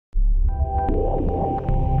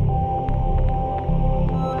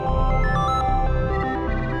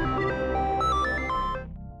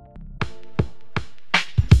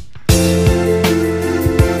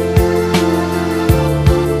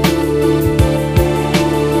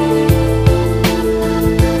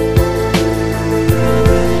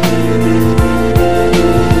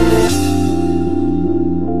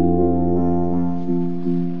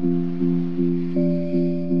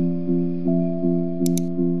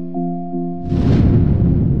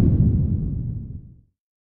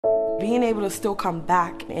being able to still come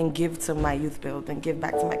back and give to my youth build and give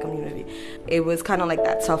back to my community, it was kind of like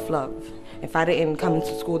that tough love. If I didn't come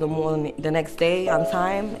into school the next day on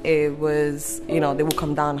time, it was, they would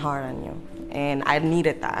come down hard on you. And I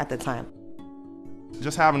needed that at the time.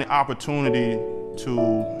 Just having the opportunity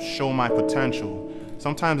to show my potential.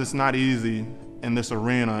 Sometimes it's not easy in this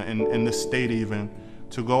arena, in this state even,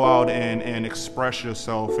 to go out and express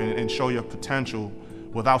yourself and show your potential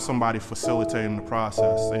without somebody facilitating the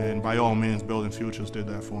process. And by all means, Building Futures did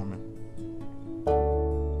that for me.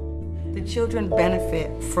 The children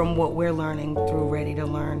benefit from what we're learning through Ready to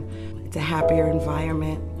Learn. It's a happier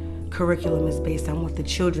environment. Curriculum is based on what the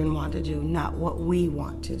children want to do, not what we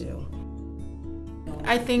want to do.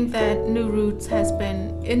 I think that New Roots has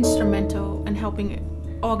been instrumental in helping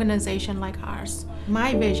an organization like ours.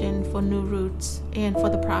 My vision for New Roots and for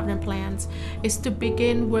the ProvPlan is to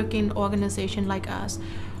begin working organization like us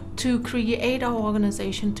to create our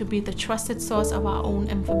organization to be the trusted source of our own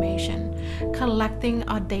information, collecting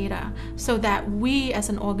our data so that we as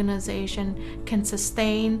an organization can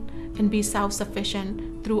sustain and be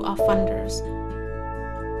self-sufficient through our funders.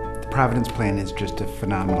 The Providence Plan is just a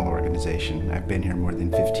phenomenal organization. I've been here more than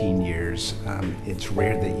 15 years. It's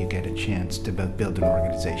rare that you get a chance to both build an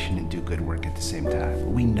organization and do good work at the same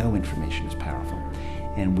time. We know information is powerful,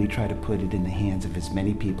 and we try to put it in the hands of as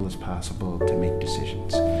many people as possible to make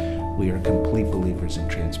decisions. We are complete believers in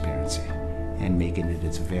transparency and making it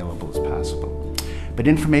as available as possible. But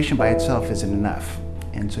information by itself isn't enough,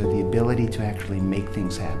 and so the ability to actually make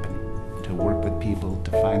things happen, to work with people,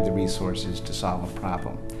 to find the resources to solve a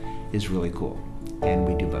problem, is really cool, and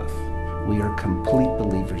we do both. We are complete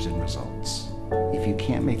believers in results. If you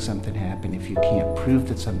can't make something happen, if you can't prove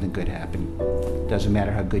that something good happened, doesn't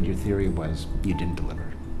matter how good your theory was, you didn't deliver.